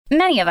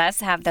Many of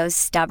us have those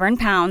stubborn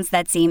pounds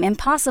that seem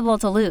impossible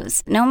to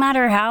lose, no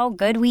matter how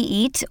good we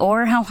eat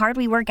or how hard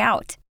we work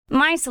out.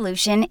 My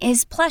solution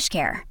is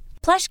PlushCare.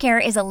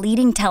 PlushCare is a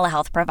leading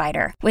telehealth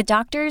provider with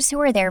doctors who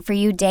are there for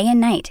you day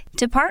and night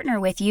to partner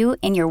with you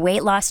in your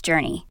weight loss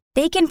journey.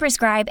 They can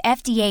prescribe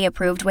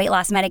FDA-approved weight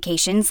loss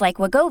medications like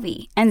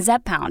Wegovy and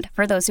Zepbound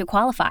for those who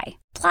qualify.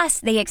 Plus,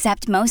 they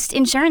accept most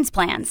insurance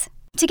plans.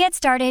 To get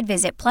started,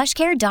 visit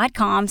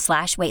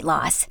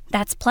plushcare.com/weightloss.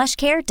 That's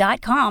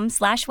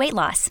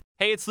plushcare.com/weightloss.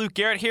 Hey, it's Luke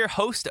Garrett here,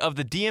 host of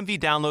the DMV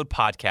Download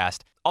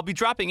podcast. I'll be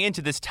dropping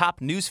into this top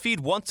newsfeed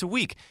once a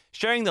week,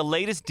 sharing the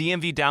latest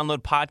DMV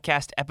Download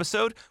podcast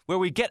episode where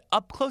we get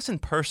up close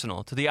and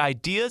personal to the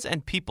ideas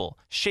and people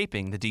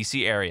shaping the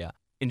DC area.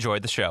 Enjoy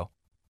the show.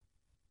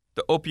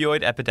 The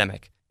opioid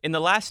epidemic. In the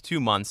last 2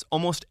 months,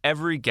 almost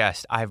every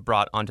guest I've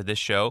brought onto this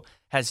show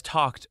has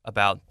talked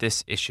about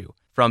this issue.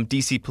 From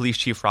DC Police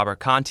Chief Robert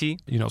Contee.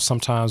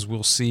 Sometimes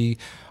we'll see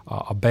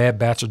a bad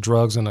batch of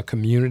drugs in a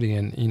community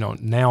and,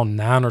 now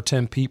 9 or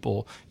 10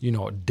 people,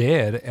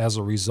 dead as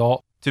a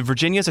result. To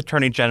Virginia's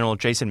Attorney General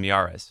Jason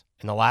Miyares.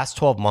 In the last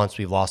 12 months,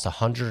 we've lost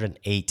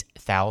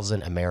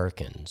 108,000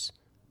 Americans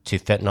to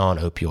fentanyl and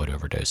opioid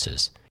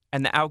overdoses.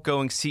 And the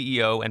outgoing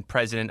CEO and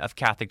president of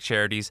Catholic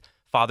Charities,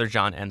 Father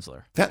John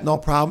Ensler. Fentanyl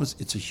problems,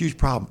 it's a huge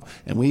problem,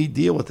 and we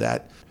deal with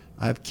that.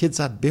 I have kids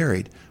I've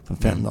buried from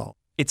fentanyl.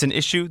 It's an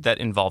issue that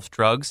involves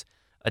drugs,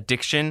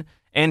 addiction,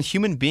 and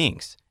human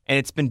beings, and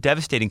it's been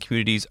devastating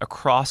communities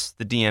across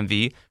the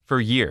DMV for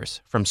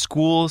years, from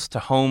schools to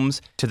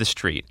homes to the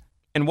street.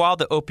 And while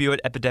the opioid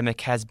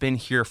epidemic has been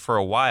here for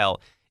a while,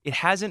 it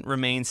hasn't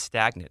remained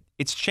stagnant.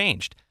 It's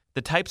changed.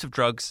 The types of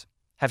drugs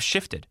have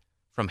shifted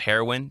from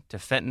heroin to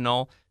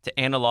fentanyl to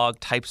analog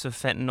types of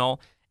fentanyl.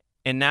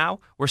 And now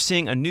we're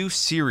seeing a new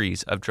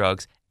series of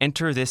drugs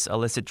enter this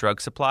illicit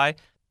drug supply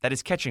that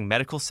is catching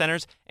medical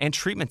centers and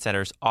treatment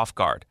centers off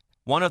guard.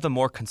 One of the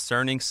more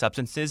concerning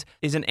substances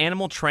is an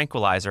animal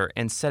tranquilizer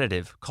and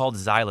sedative called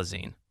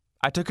xylazine.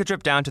 I took a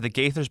trip down to the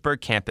Gaithersburg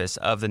campus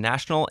of the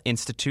National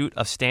Institute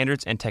of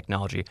Standards and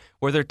Technology,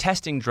 where they're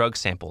testing drug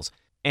samples.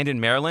 And in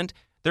Maryland,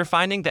 they're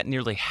finding that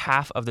nearly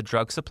half of the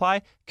drug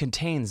supply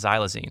contains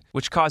xylazine,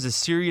 which causes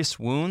serious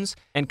wounds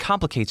and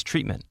complicates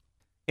treatment.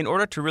 In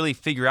order to really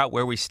figure out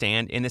where we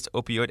stand in this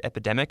opioid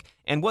epidemic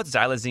and what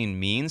xylazine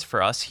means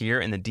for us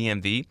here in the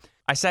DMV,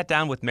 I sat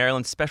down with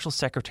Maryland's Special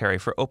Secretary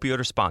for Opioid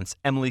Response,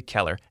 Emily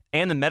Keller,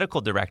 and the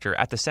medical director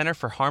at the Center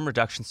for Harm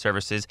Reduction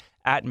Services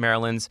at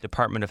Maryland's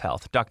Department of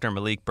Health, Dr.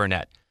 Malik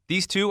Burnett.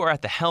 These two are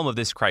at the helm of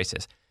this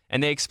crisis,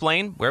 and they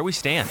explain where we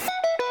stand.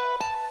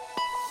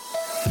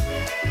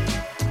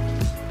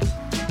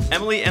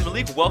 Emily and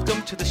Malik,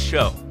 welcome to the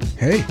show.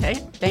 Hey. Hey,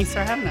 thanks for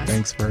having us.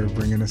 Thanks for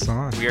bringing us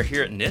on. We are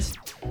here at NIST.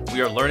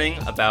 We are learning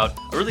about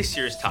a really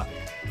serious topic,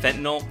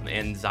 fentanyl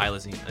and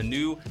xylazine, a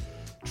new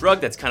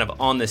drug that's kind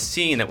of on the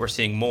scene that we're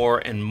seeing more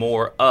and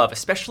more of,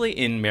 especially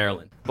in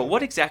Maryland. But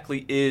what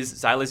exactly is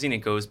xylazine? It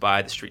goes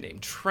by the street name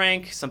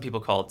Trank. Some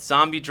people call it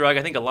zombie drug.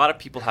 I think a lot of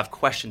people have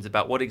questions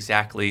about what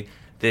exactly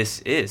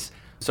this is.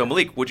 So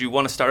Malik, would you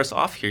want to start us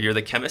off here? You're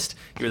the chemist.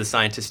 You're the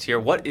scientist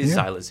here. What is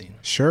xylazine?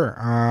 Sure.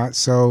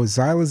 So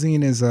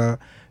xylazine is a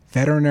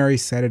veterinary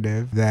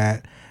sedative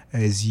that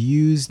is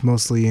used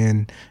mostly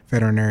in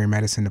veterinary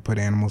medicine to put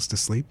animals to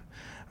sleep.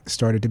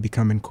 Started to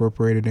become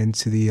incorporated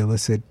into the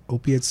illicit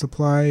opiate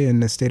supply in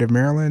the state of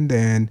Maryland,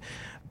 and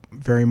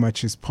very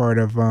much is part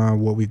of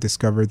what we've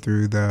discovered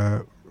through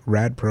the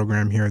RAD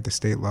program here at the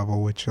state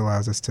level, which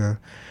allows us to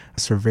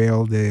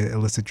surveil the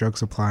illicit drug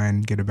supply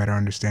and get a better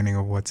understanding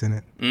of what's in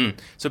it.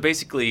 So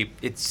basically,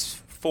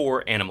 it's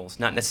for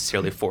animals, not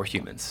necessarily for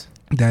humans.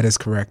 That is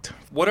correct.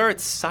 What are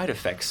its side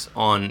effects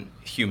on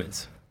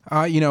humans?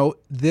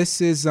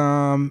 This is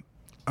a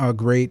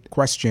great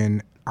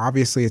question.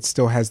 Obviously, it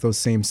still has those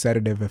same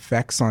sedative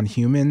effects on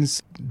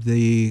humans.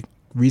 The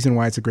reason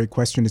why it's a great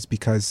question is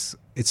because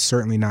it's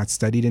certainly not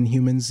studied in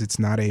humans. It's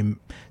not a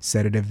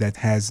sedative that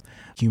has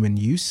human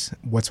use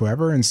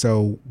whatsoever. And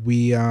so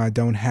we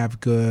don't have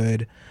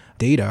good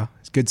data,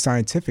 good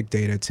scientific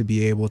data to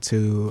be able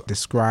to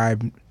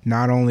describe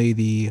not only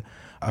the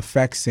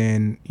effects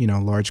in,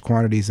 large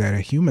quantities at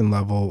a human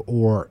level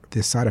or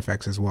the side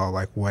effects as well,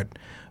 like what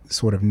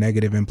sort of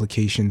negative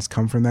implications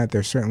come from that.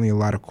 There's certainly a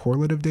lot of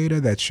correlative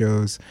data that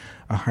shows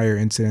a higher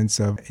incidence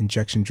of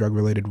injection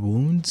drug-related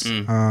wounds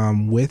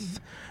with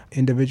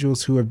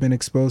individuals who have been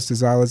exposed to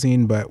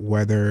xylazine, but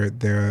whether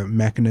the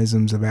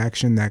mechanisms of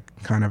action that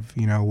kind of,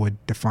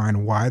 would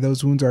define why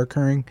those wounds are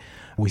occurring,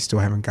 we still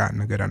haven't gotten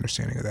a good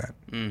understanding of that.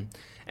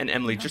 And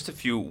Emily, just a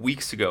few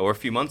weeks ago or a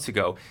few months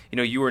ago,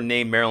 you were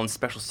named Maryland's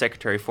Special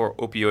Secretary for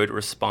Opioid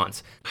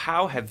Response.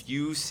 How have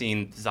you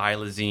seen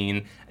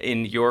xylazine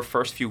in your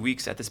first few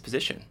weeks at this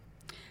position?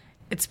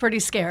 It's pretty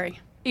scary.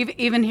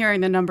 Even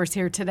hearing the numbers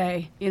here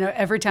today,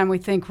 every time we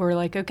think we're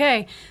like,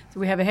 okay,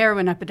 so we have a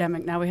heroin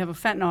epidemic, now we have a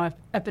fentanyl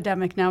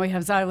epidemic, now we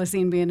have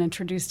xylazine being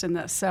introduced in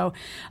this. So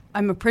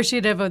I'm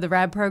appreciative of the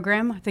RAD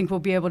program. I think we'll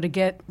be able to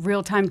get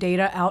real-time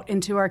data out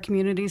into our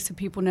communities so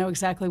people know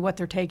exactly what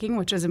they're taking,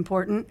 which is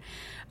important.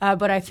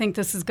 But I think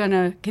this is going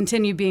to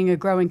continue being a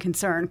growing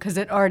concern because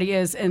it already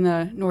is in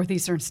the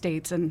northeastern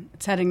states, and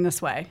it's heading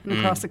this way and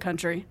across the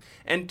country.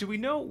 And do we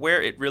know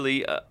where it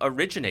really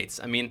originates?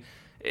 I mean,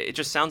 it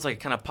just sounds like it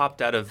kind of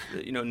popped out of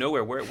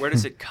nowhere. Where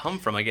does it come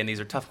from? Again, these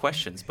are tough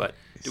questions, but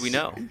do we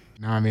know?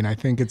 No, I mean, I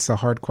think it's a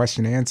hard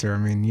question to answer. I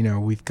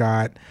mean, we've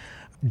got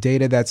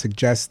data that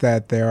suggests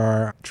that there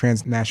are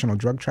transnational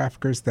drug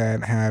traffickers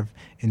that have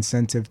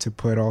incentive to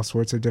put all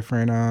sorts of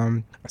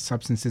different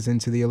substances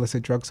into the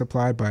illicit drug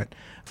supply. But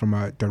from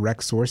a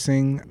direct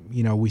sourcing,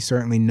 we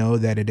certainly know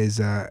that it is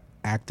a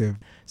active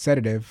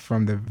sedative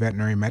from the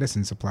veterinary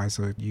medicine supply.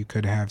 So you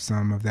could have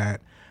some of that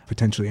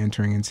potentially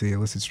entering into the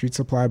illicit street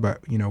supply, but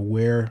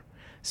where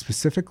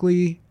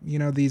specifically the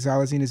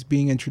xylazine is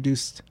being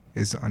introduced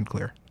is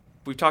unclear.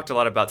 We've talked a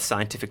lot about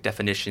scientific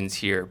definitions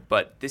here,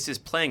 but this is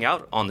playing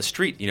out on the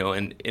street,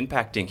 and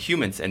impacting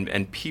humans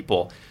and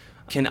people.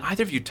 Can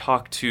either of you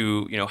talk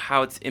to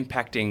how it's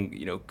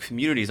impacting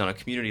communities on a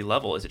community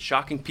level? Is it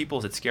shocking people?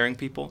 Is it scaring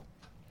people?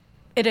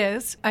 It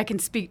is. I can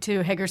speak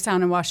to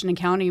Hagerstown and Washington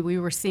County. We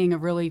were seeing a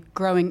really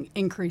growing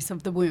increase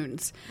of the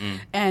wounds,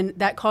 and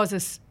that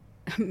causes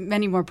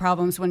many more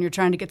problems when you're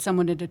trying to get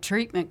someone into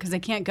treatment because they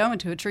can't go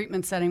into a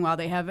treatment setting while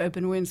they have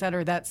open wounds that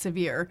are that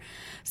severe.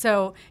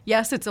 So,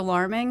 yes, it's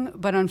alarming,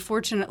 but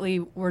unfortunately,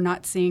 we're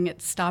not seeing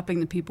it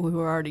stopping the people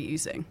who are already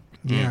using.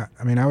 Yeah,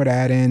 I mean, I would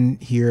add in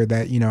here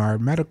that, our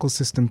medical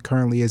system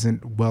currently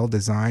isn't well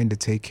designed to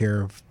take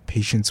care of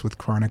patients with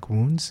chronic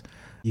wounds.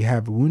 You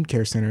have wound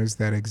care centers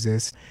that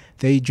exist.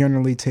 They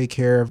generally take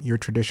care of your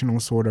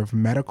traditional sort of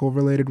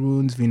medical-related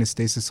wounds, venous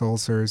stasis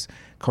ulcers,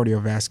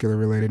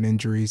 cardiovascular-related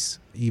injuries,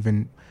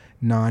 even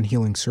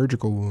non-healing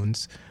surgical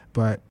wounds.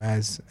 But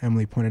as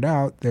Emily pointed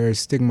out, there's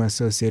stigma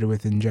associated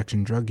with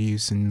injection drug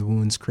use and the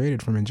wounds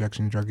created from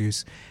injection drug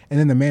use. And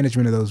then the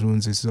management of those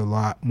wounds is a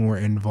lot more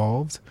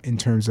involved in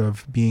terms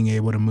of being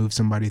able to move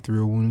somebody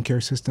through a wound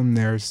care system.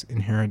 There's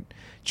inherent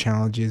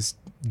challenges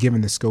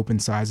given the scope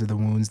and size of the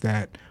wounds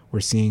that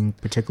we're seeing,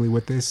 particularly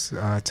with this,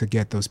 to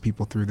get those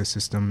people through the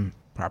system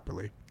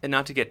properly. And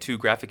not to get too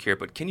graphic here,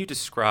 but can you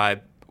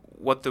describe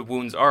what the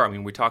wounds are? I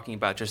mean, we're talking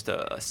about just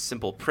a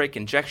simple prick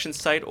injection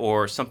site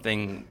or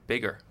something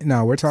bigger?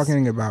 No, we're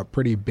talking about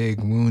pretty big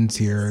wounds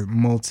here,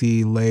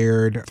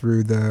 multi-layered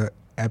through the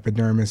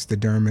epidermis, the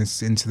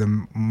dermis, into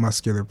the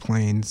muscular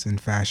planes and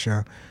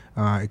fascia,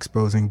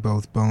 exposing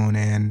both bone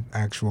and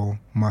actual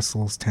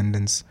muscles,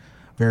 tendons.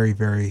 Very,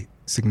 very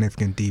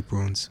significant deep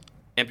wounds.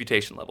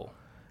 Amputation level.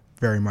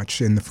 Very much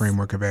in the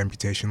framework of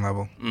amputation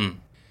level.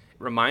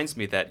 Reminds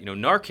me that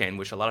Narcan,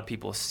 which a lot of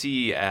people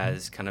see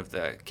as kind of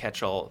the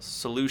catch-all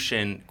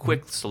solution,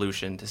 quick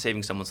solution to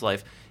saving someone's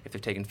life if they're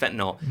taking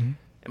fentanyl.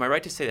 Am I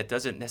right to say that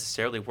doesn't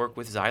necessarily work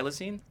with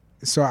xylazine?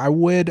 So I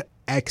would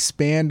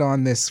expand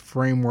on this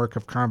framework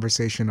of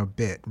conversation a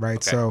bit, right?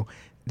 Okay. So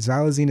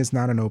xylazine is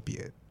not an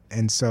opiate,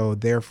 and so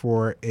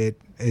therefore it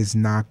is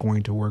not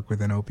going to work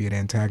with an opiate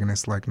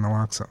antagonist like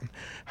naloxone.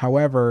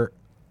 However,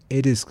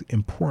 it is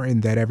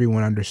important that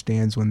everyone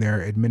understands when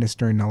they're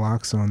administering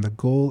naloxone, the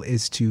goal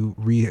is to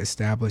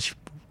reestablish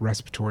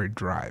respiratory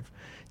drive,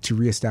 to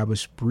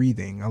reestablish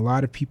breathing. A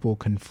lot of people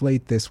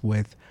conflate this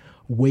with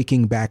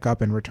waking back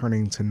up and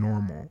returning to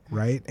normal,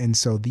 right? And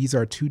so these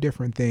are two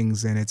different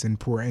things, and it's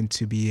important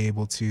to be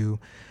able to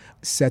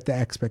set the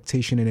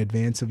expectation in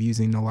advance of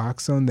using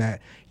naloxone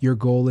that your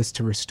goal is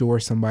to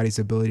restore somebody's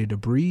ability to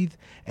breathe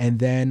and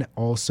then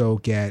also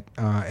get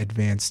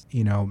advanced,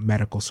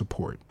 medical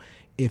support.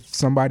 If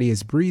somebody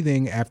is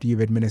breathing after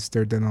you've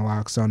administered the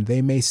naloxone,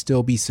 they may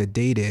still be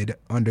sedated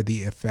under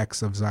the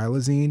effects of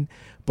xylazine.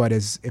 But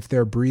if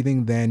they're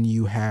breathing, then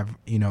you have,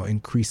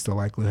 increased the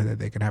likelihood that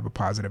they could have a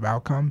positive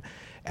outcome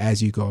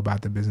as you go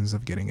about the business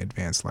of getting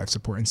advanced life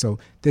support. And so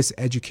this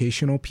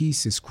educational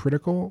piece is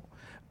critical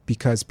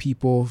because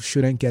people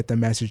shouldn't get the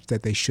message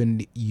that they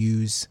shouldn't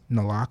use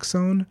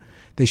naloxone.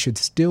 They should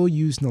still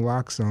use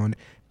naloxone.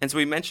 And so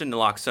we mentioned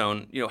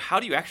naloxone. How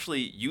do you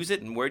actually use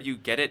it and where do you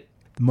get it?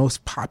 The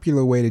most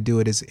popular way to do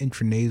it is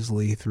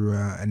intranasally through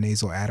a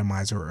nasal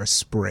atomizer or a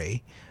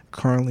spray.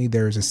 Currently,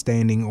 there's a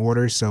standing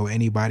order, so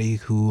anybody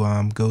who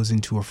goes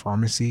into a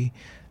pharmacy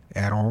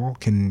at all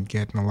can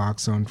get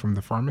naloxone from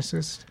the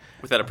pharmacist.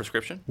 Without a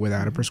prescription?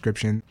 Without a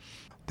prescription.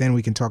 Then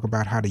we can talk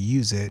about how to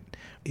use it.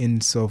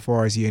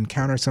 Insofar as you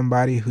encounter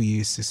somebody who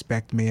you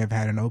suspect may have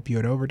had an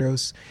opioid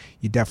overdose,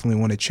 you definitely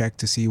want to check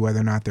to see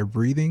whether or not they're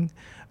breathing.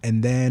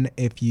 And then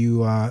if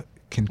you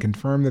can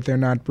confirm that they're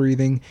not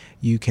breathing,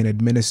 you can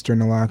administer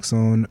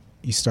naloxone.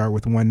 You start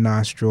with one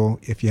nostril.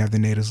 If you have the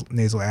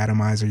nasal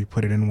atomizer, you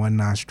put it in one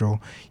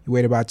nostril. You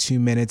wait about 2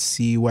 minutes,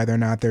 see whether or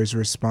not there's a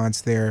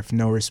response there. If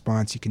no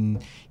response, you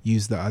can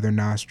use the other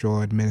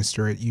nostril,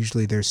 administer it.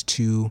 Usually there's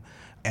 2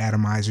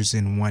 atomizers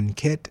in one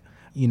kit.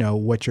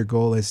 what your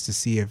goal is to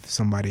see if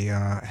somebody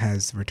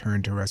has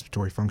returned to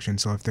respiratory function.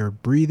 So if they're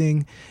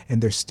breathing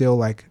and they're still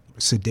like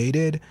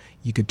sedated,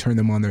 you could turn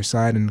them on their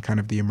side in kind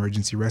of the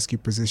emergency rescue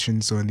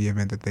position. So in the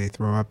event that they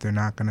throw up, they're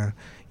not going to,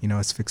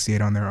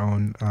 asphyxiate on their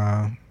own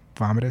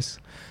vomitus.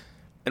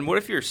 And what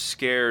if you're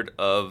scared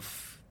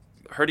of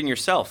hurting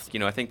yourself?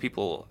 I think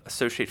people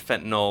associate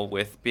fentanyl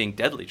with being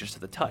deadly just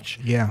at the touch.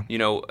 Yeah.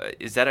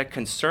 Is that a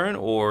concern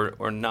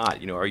or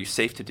not? Are you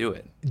safe to do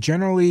it?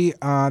 Generally,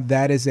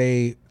 that is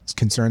a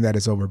concern that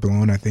is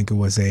overblown. I think it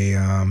was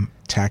a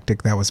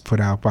tactic that was put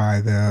out by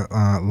the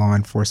law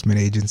enforcement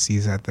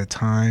agencies at the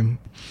time,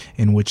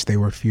 in which they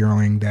were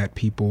fearing that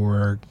people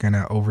were going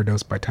to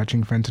overdose by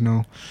touching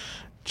fentanyl.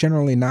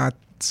 Generally not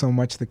so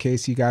much the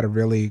case. You got to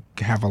really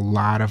have a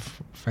lot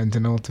of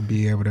fentanyl to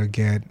be able to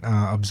get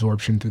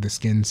absorption through the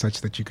skin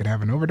such that you could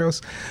have an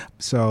overdose.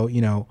 So,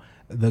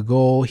 the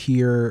goal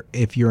here,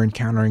 if you're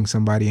encountering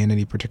somebody in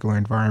any particular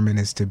environment,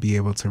 is to be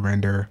able to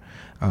render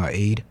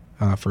aid,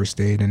 first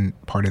aid, and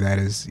part of that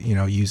is,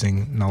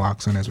 using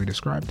naloxone as we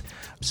described.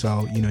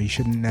 So, you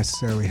shouldn't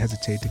necessarily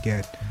hesitate to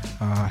get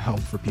help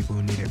for people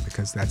who need it,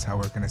 because that's how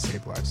we're going to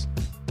save lives.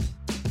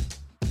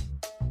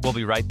 We'll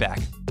be right back.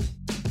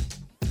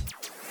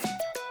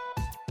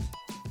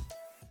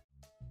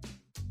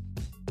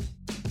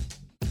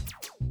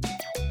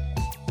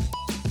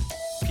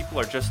 People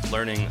are just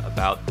learning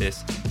about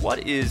this.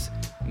 What is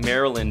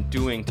Maryland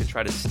doing to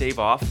try to stave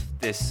off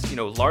this,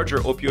 larger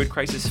opioid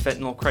crisis,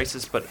 fentanyl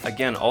crisis, but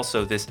again,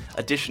 also this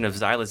addition of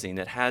xylazine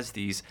that has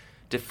these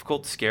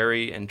difficult,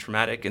 scary, and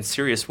traumatic and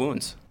serious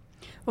wounds?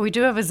 Well, we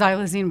do have a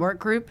xylazine work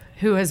group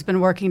who has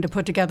been working to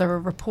put together a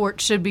report,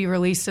 should be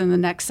released in the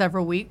next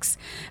several weeks.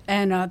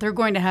 And they're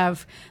going to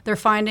have their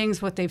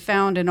findings, what they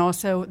found, and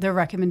also their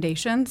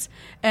recommendations.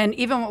 And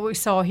even what we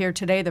saw here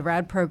today, the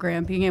RAD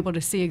program, being able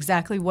to see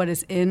exactly what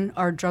is in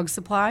our drug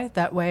supply.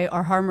 That way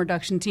our harm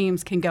reduction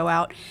teams can go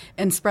out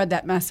and spread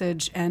that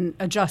message and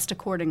adjust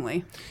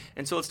accordingly.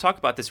 And so let's talk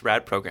about this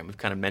RAD program. We've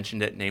kind of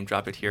mentioned it, name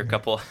dropped it here a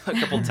couple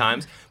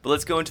times. But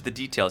let's go into the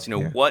details.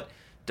 What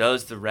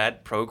does the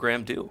RAD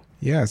program do?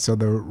 Yeah, so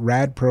the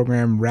RAD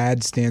program,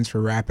 RAD stands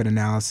for Rapid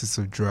Analysis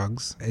of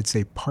Drugs. It's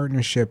a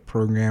partnership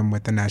program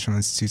with the National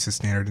Institutes of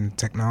Standards and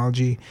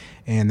Technology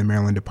and the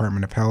Maryland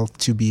Department of Health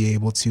to be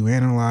able to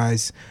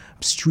analyze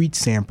street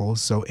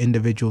samples, so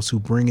individuals who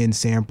bring in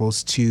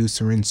samples to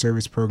syringe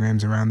service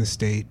programs around the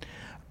state,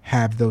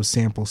 have those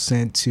samples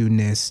sent to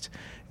NIST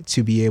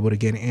to be able to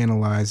get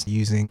analyzed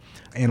using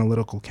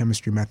analytical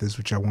chemistry methods,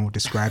 which I won't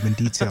describe in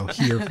detail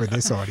here for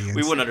this audience.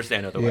 We wouldn't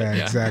understand otherwise.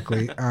 Yeah,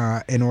 exactly.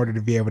 In order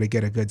to be able to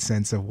get a good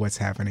sense of what's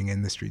happening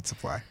in the street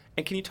supply.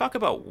 And can you talk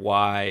about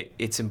why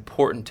it's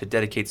important to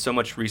dedicate so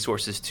much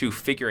resources to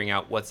figuring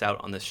out what's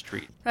out on the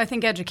street? I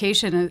think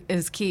education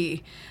is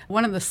key.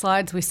 One of the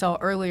slides we saw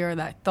earlier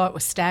that I thought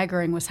was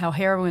staggering was how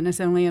heroin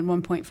is only in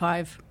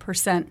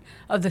 1.5%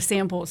 of the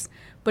samples.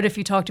 But if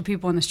you talk to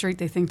people on the street,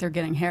 they think they're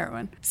getting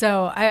heroin.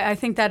 So I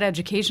think that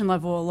education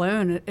level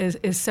alone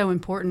is so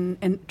important,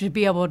 and to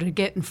be able to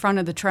get in front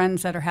of the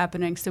trends that are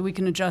happening so we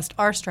can adjust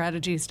our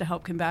strategies to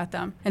help combat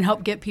them and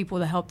help get people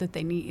the help that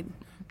they need.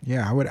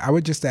 Yeah, I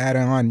would just add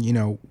on,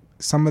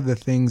 some of the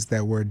things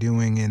that we're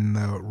doing in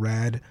the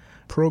RAD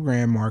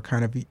program are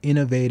kind of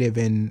innovative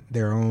in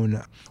their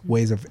own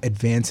ways of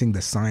advancing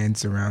the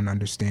science around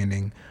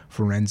understanding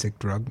forensic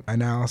drug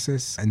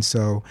analysis. And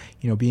so,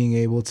 being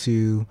able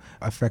to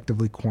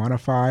effectively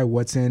quantify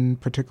what's in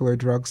particular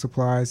drug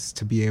supplies,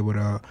 to be able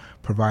to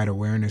provide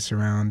awareness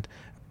around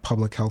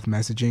public health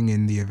messaging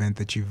in the event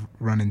that you've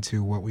run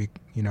into what we,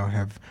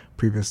 have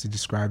previously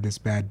described as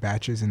bad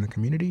batches in the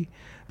community,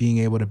 being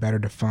able to better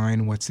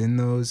define what's in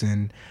those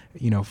and,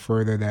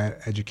 further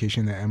that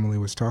education that Emily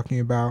was talking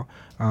about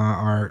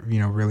are,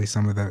 really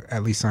some of the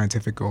at least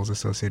scientific goals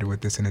associated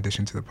with this in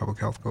addition to the public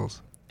health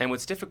goals. And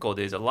what's difficult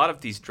is a lot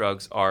of these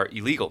drugs are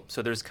illegal.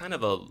 So there's kind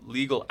of a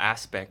legal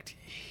aspect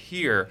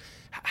here.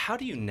 How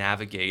do you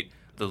navigate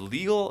the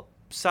legal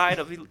side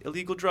of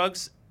illegal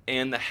drugs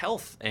and the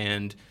health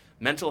and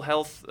mental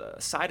health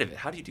side of it?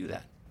 How do you do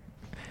that?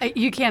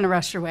 You can't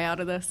rush your way out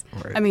of this.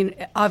 Right. I mean,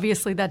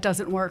 obviously that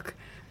doesn't work.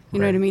 You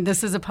know Right. what I mean?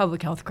 This is a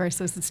public health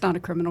crisis. It's not a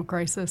criminal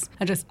crisis.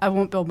 I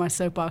won't build my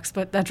soapbox,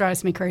 but that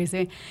drives me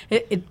crazy.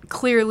 It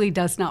clearly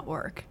does not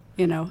work.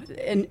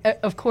 And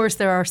of course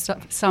there are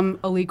some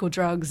illegal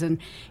drugs, and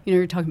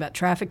you're talking about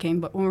trafficking,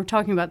 but when we're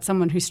talking about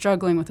someone who's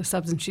struggling with a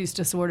substance use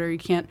disorder, you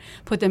can't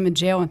put them in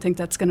jail and think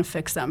that's going to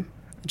fix them.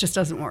 It just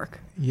doesn't work.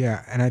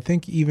 Yeah, and I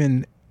think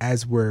even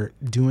as we're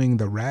doing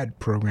the RAD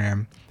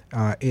program,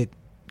 it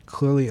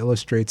clearly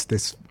illustrates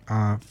this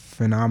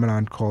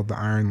phenomenon called the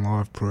iron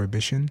law of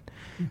prohibition.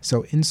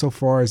 So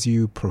insofar as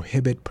you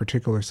prohibit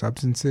particular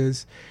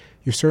substances,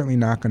 you're certainly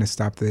not going to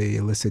stop the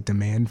illicit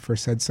demand for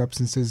said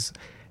substances,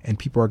 and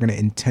people are going to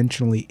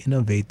intentionally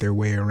innovate their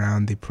way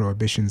around the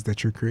prohibitions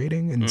that you're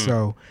creating. And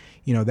so,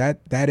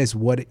 that is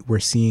what we're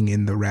seeing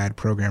in the RAD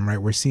program, right?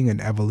 We're seeing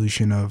an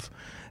evolution of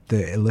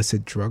the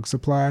illicit drug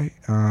supply,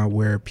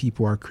 where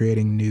people are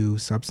creating new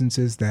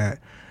substances that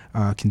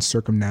can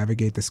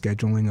circumnavigate the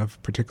scheduling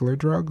of particular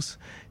drugs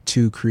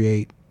to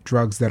create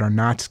drugs that are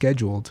not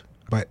scheduled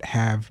but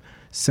have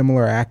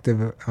similar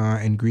active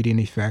ingredient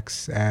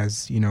effects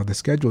as, the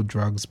scheduled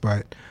drugs,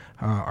 but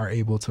are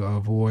able to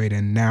avoid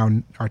and now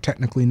are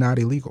technically not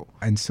illegal.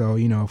 And so,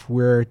 if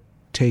we're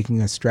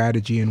taking a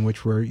strategy in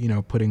which we're,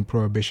 putting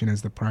prohibition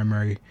as the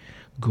primary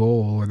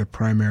goal or the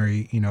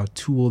primary,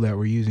 tool that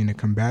we're using to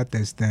combat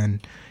this,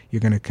 then you're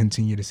going to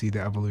continue to see the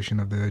evolution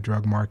of the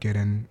drug market,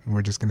 and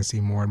we're just going to see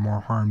more and more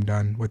harm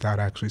done without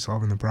actually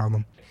solving the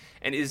problem.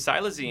 And is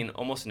xylazine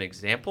almost an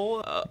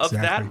example of Exactly.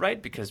 that, right?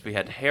 Because we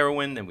had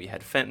heroin, then we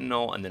had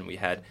fentanyl, and then we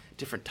had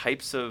different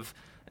types of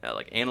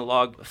like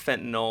analog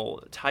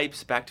fentanyl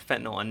types back to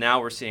fentanyl, and now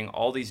we're seeing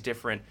all these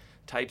different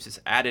types is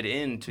added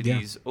into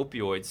these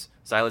opioids,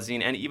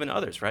 xylazine, and even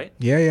others, right?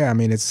 Yeah. I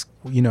mean, it's,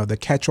 the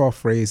catch-all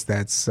phrase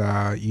that's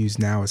used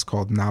now is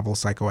called novel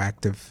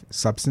psychoactive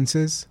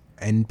substances,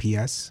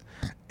 NPS.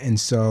 And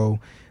so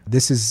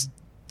this is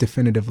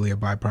definitively a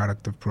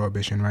byproduct of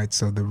prohibition, right?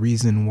 So the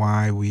reason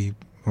why we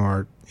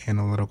are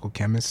analytical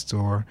chemists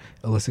or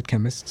illicit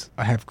chemists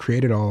have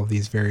created all of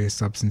these various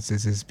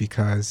substances is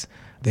because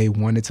they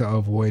wanted to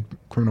avoid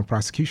criminal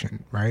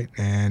prosecution, right?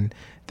 And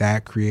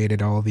that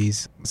created all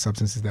these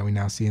substances that we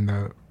now see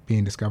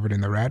being discovered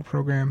in the RAD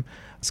program.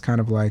 It's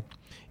kind of like,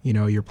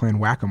 you're playing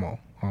whack-a-mole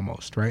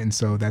almost, right? And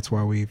so that's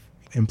why we've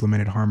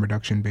implemented harm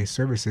reduction-based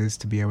services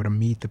to be able to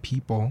meet the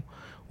people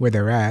where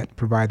they're at,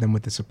 provide them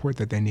with the support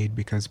that they need,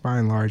 because by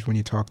and large, when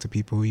you talk to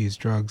people who use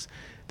drugs,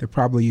 they're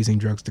probably using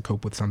drugs to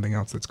cope with something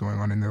else that's going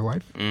on in their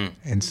life.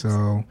 And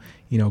so,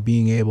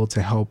 being able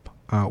to help,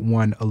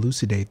 one,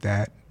 elucidate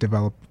that,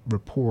 develop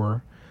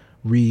rapport,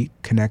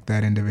 reconnect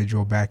that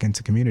individual back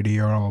into community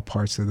are all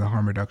parts of the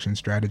harm reduction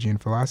strategy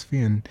and philosophy,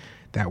 and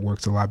that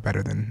works a lot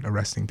better than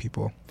arresting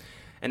people.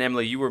 And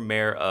Emily, you were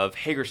mayor of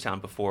Hagerstown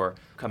before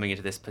coming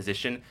into this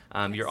position.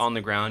 You're on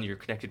the ground, you're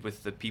connected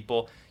with the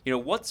people.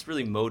 What's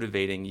really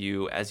motivating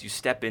you as you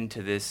step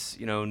into this,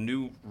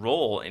 new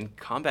role in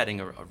combating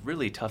a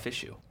really tough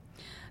issue?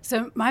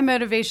 So my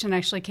motivation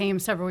actually came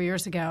several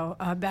years ago.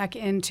 Back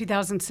in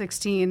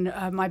 2016,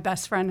 my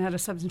best friend had a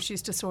substance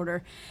use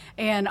disorder,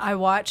 and I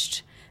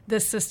watched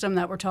this system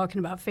that we're talking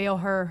about fail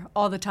her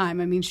all the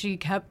time. I mean, she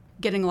kept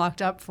getting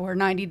locked up for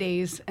 90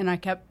 days, and I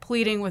kept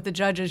pleading with the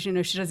judges,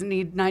 she doesn't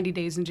need 90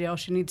 days in jail,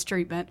 she needs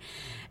treatment.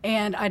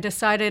 And I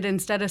decided,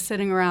 instead of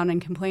sitting around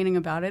and complaining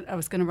about it, I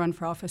was going to run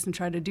for office and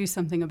try to do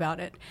something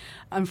about it.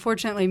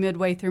 Unfortunately,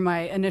 midway through my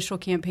initial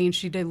campaign,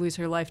 she did lose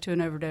her life to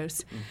an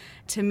overdose.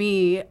 To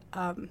me,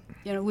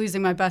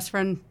 losing my best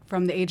friend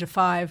from the age of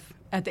 5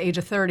 at the age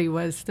of 30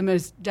 was the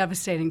most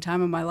devastating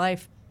time of my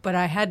life. But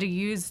I had to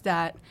use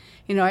that.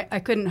 I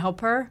couldn't help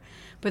her,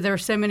 but there were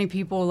so many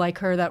people like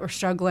her that were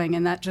struggling,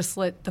 and that just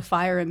lit the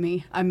fire in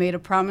me. I made a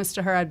promise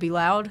to her I'd be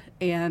loud,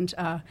 and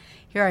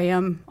here I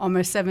am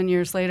almost 7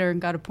 years later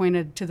and got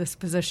appointed to this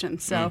position.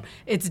 So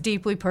it's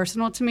deeply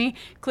personal to me.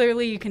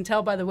 Clearly, you can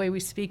tell by the way we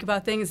speak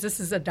about things. This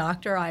is a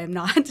doctor. I am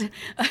not.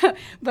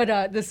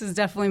 But this is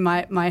definitely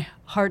my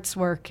heart's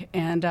work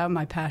and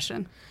my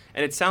passion.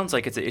 And it sounds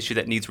like it's an issue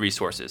that needs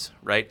resources,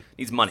 right?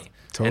 Needs money.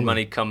 Totally. And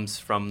money comes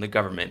from the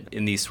government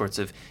in these sorts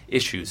of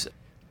issues.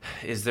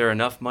 Is there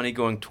enough money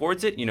going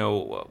towards it?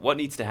 What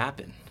needs to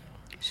happen?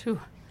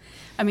 Phew.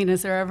 I mean,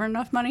 is there ever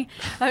enough money?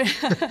 I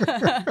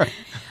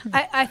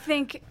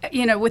think,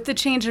 with the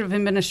change of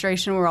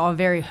administration, we're all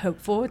very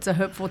hopeful. It's a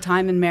hopeful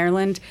time in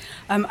Maryland.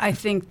 I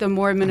think the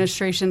more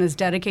administration is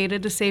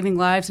dedicated to saving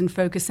lives and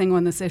focusing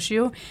on this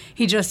issue.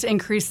 He just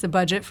increased the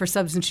budget for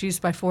substance use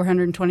by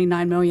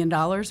 $429 million,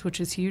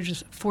 which is huge,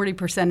 a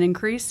 40%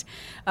 increase.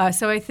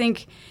 So I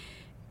think,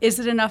 is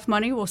it enough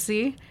money? We'll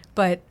see.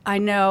 But I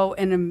know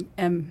and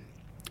am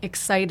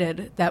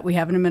excited that we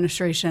have an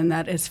administration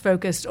that is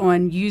focused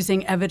on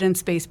using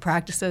evidence-based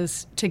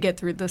practices to get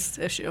through this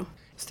issue.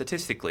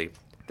 Statistically,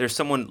 there's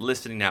someone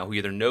listening now who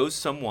either knows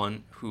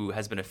someone who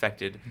has been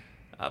affected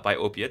by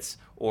opiates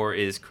or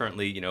is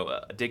currently,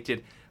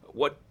 addicted.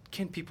 What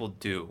can people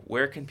do?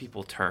 Where can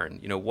people turn?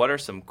 What are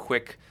some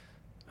quick,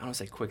 I don't want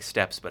to say quick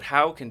steps, but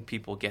how can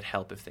people get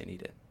help if they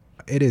need it?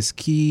 It is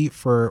key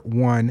for,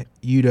 one,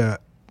 you to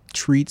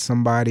treat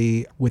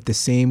somebody with the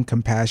same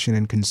compassion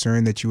and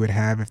concern that you would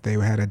have if they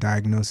had a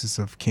diagnosis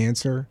of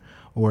cancer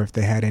or if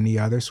they had any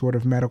other sort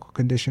of medical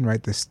condition,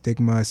 right? The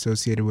stigma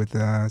associated with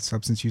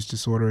substance use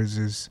disorders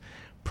is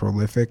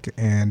prolific,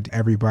 and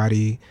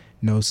everybody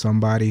knows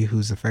somebody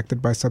who's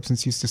affected by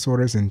substance use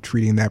disorders, and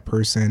treating that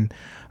person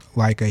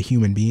like a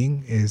human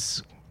being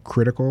is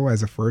critical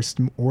as a first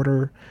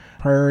order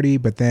priority.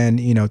 But then,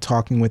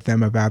 talking with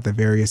them about the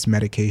various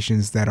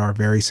medications that are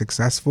very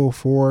successful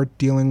for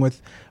dealing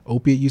with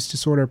opiate use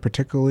disorder,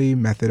 particularly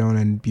methadone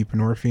and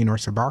buprenorphine or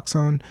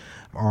Suboxone,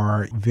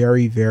 are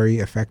very, very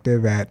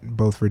effective at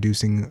both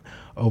reducing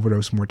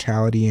overdose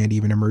mortality and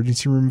even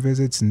emergency room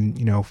visits. And,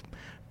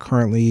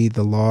 currently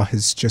the law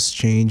has just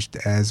changed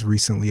as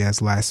recently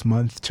as last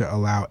month to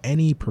allow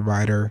any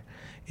provider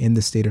in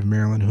the state of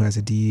Maryland who has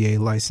a DEA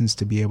license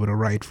to be able to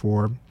write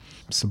for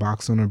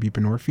Suboxone or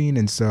buprenorphine.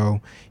 And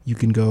so you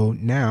can go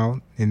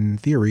now, in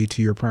theory,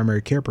 to your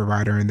primary care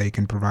provider and they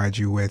can provide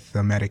you with the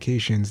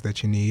medications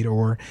that you need.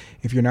 Or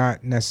if you're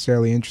not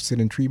necessarily interested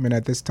in treatment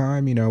at this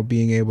time,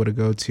 being able to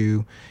go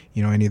to,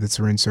 any of the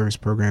syringe service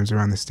programs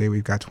around the state.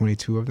 We've got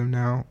 22 of them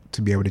now,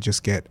 to be able to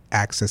just get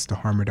access to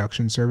harm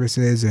reduction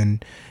services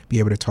and be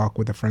able to talk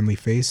with a friendly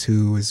face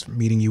who is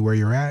meeting you where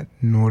you're at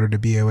in order to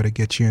be able to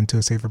get you into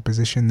a safer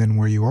position than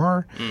where you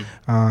are,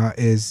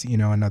 is,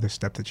 another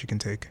step that you can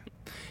take.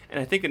 And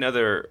I think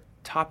another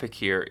topic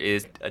here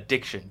is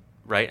addiction,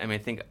 right? I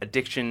think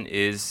addiction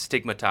is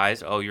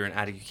stigmatized. Oh, you're an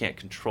addict, you can't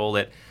control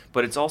it.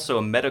 But it's also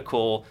a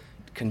medical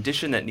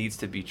condition that needs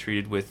to be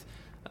treated with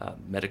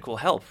medical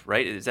help,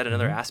 right? Is that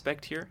another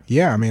aspect here?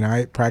 Yeah,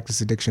 I practice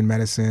addiction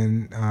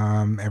medicine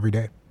every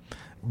day.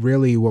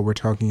 Really what we're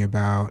talking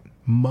about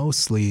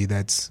mostly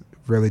that's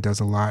really does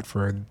a lot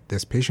for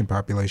this patient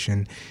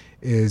population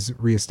is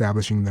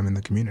reestablishing them in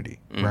the community,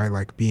 right?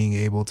 Like being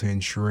able to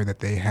ensure that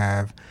they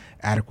have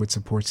adequate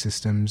support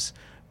systems,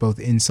 both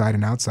inside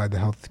and outside the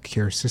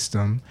healthcare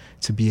system,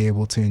 to be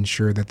able to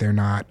ensure that they're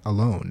not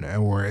alone,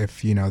 or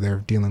if,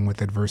 they're dealing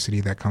with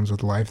adversity that comes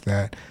with life,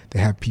 that they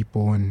have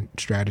people and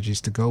strategies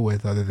to go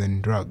with other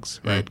than drugs,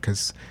 right?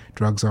 Because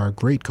drugs are a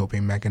great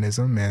coping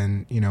mechanism,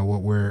 and,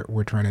 what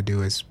we're trying to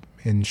do is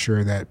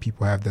ensure that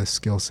people have the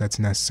skill sets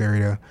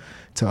necessary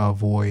to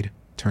avoid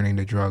turning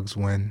to drugs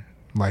when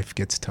life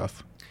gets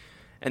tough.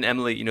 And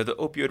Emily, the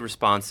opioid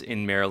response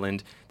in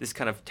Maryland, this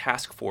kind of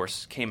task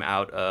force came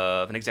out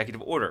of an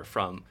executive order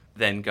from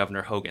then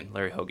Governor Hogan,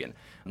 Larry Hogan.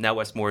 Now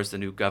Wes Moore is the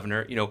new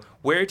governor.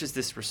 Where does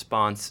this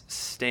response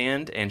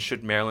stand, and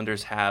should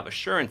Marylanders have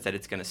assurance that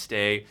it's going to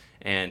stay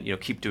and,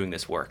 keep doing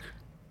this work?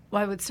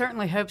 Well, I would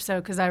certainly hope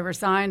so, because I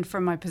resigned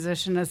from my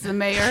position as the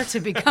mayor to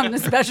become the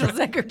special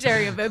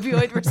secretary of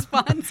opioid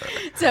response.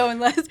 So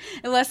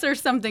unless there's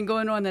something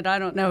going on that I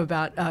don't know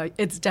about,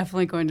 it's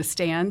definitely going to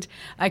stand.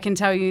 I can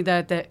tell you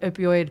that the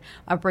Opioid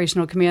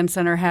Operational Command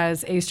Center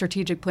has a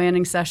strategic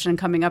planning session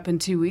coming up in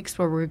 2 weeks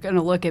where we're going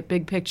to look at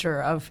big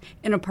picture of,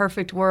 in a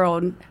perfect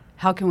world,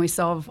 how can we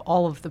solve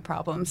all of the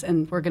problems?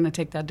 And we're going to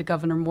take that to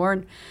Governor Moore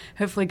and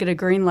hopefully get a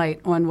green light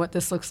on what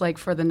this looks like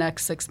for the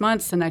next 6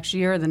 months, the next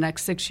year, the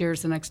next 6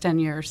 years, the next 10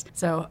 years.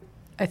 So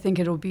I think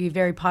it'll be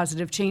very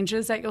positive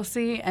changes that you'll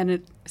see, and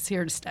it's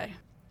here to stay.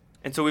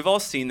 And so we've all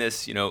seen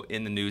this,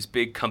 in the news,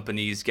 big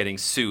companies getting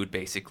sued,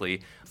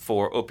 basically,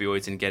 for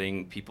opioids and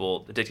getting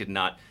people addicted,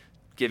 not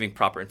giving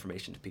proper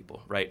information to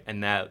people, right?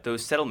 And that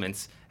those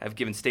settlements have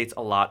given states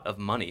a lot of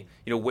money.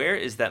 Where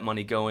is that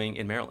money going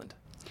in Maryland?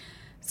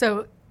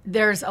 So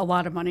there's a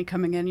lot of money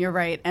coming in, you're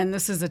right. And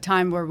this is a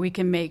time where we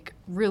can make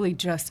really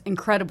just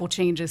incredible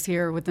changes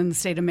here within the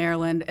state of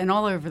Maryland and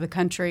all over the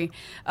country.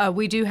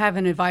 We do have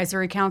an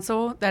advisory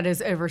council that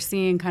is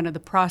overseeing kind of the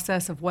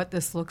process of what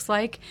this looks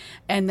like.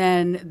 And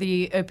then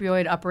the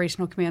Opioid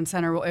Operational Command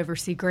Center will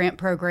oversee grant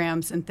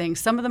programs and things.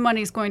 Some of the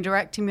money is going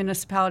direct to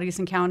municipalities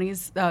and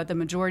counties. The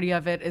majority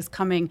of it is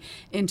coming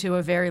into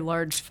a very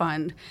large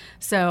fund.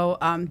 So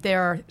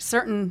there are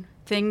certain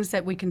things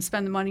that we can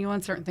spend the money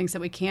on, certain things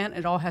that we can't.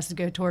 It all has to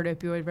go toward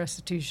opioid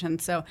restitution.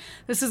 So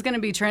this is going to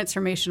be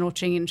transformational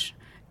change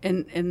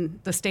in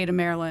the state of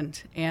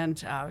Maryland,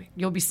 and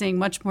you'll be seeing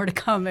much more to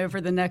come over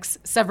the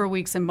next several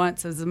weeks and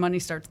months as the money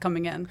starts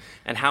coming in.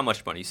 And how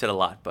much money? You said a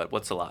lot, but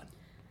what's a lot?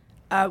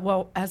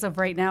 Well, as of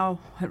right now,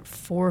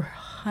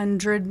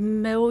 $400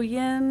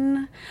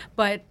 million,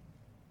 but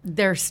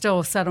there's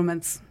still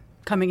settlements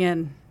coming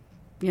in,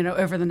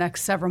 over the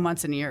next several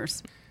months and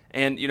years.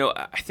 And,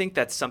 I think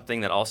that's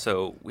something that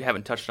also we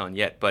haven't touched on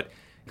yet, but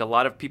a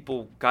lot of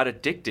people got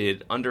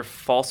addicted under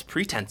false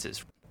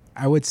pretenses.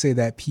 I would say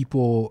that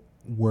people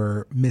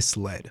were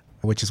misled,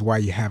 which is why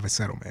you have a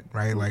settlement,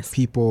 right? Like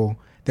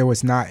it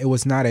was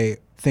not a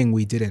thing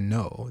we didn't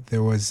know.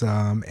 There was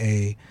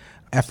a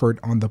effort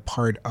on the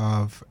part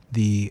of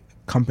the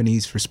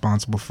companies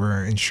responsible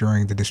for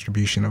ensuring the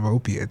distribution of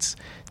opiates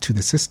to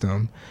the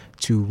system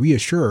to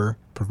reassure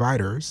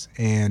providers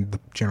and the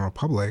general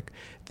public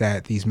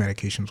that these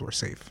medications were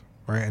safe,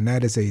 right? And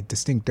that is a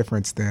distinct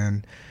difference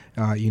than,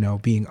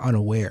 being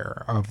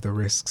unaware of the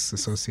risks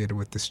associated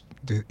with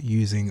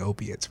using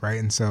opiates, right?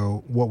 And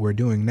so what we're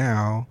doing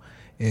now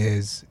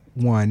is,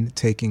 one,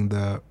 taking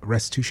the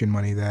restitution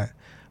money that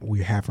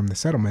we have from the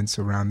settlements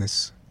around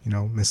this,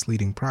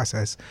 misleading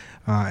process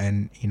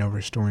and,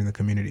 restoring the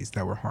communities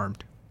that were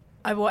harmed.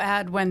 I will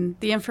add, when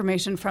the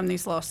information from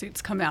these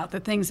lawsuits come out, the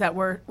things that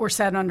were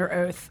said under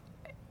oath,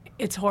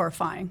 it's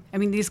horrifying. I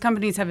mean, these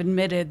companies have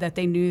admitted that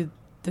they knew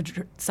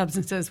the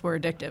substances were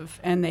addictive,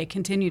 and they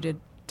continue to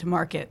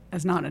market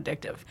as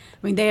non-addictive. I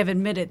mean, they have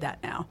admitted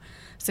that now.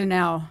 So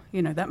now,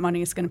 that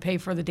money is going to pay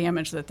for the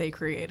damage that they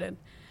created.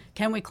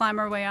 Can we climb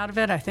our way out of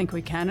it? I think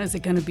we can. Is it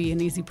going to be an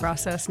easy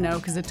process? No,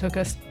 because it took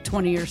us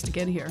 20 years to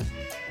get here.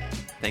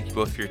 Thank you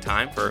both for your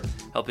time, for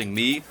helping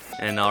me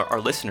and our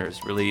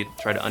listeners really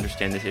try to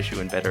understand this issue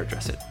and better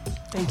address it.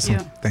 Thank you.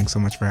 Thanks so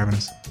much for having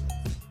us.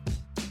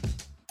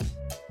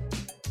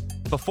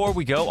 Before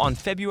we go, on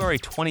February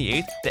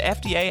 28th, the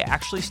FDA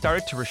actually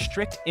started to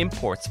restrict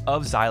imports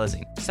of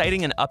xylazine.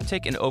 citing an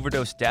uptick in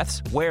overdose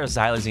deaths where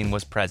xylazine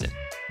was present.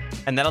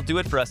 And that'll do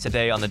it for us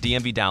today on the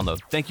DMV Download.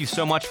 Thank you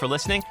so much for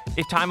listening.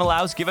 If time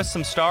allows, give us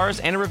some stars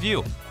and a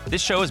review.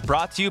 This show is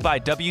brought to you by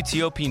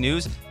WTOP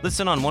News.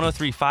 Listen on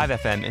 103.5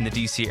 FM in the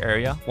DC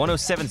area,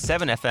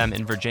 107.7 FM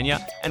in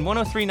Virginia, and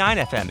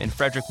 103.9 FM in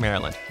Frederick,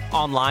 Maryland.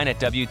 Online at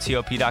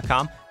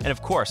WTOP.com, and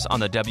of course on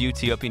the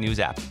WTOP News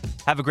app.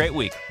 Have a great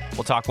week.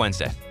 We'll talk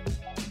Wednesday.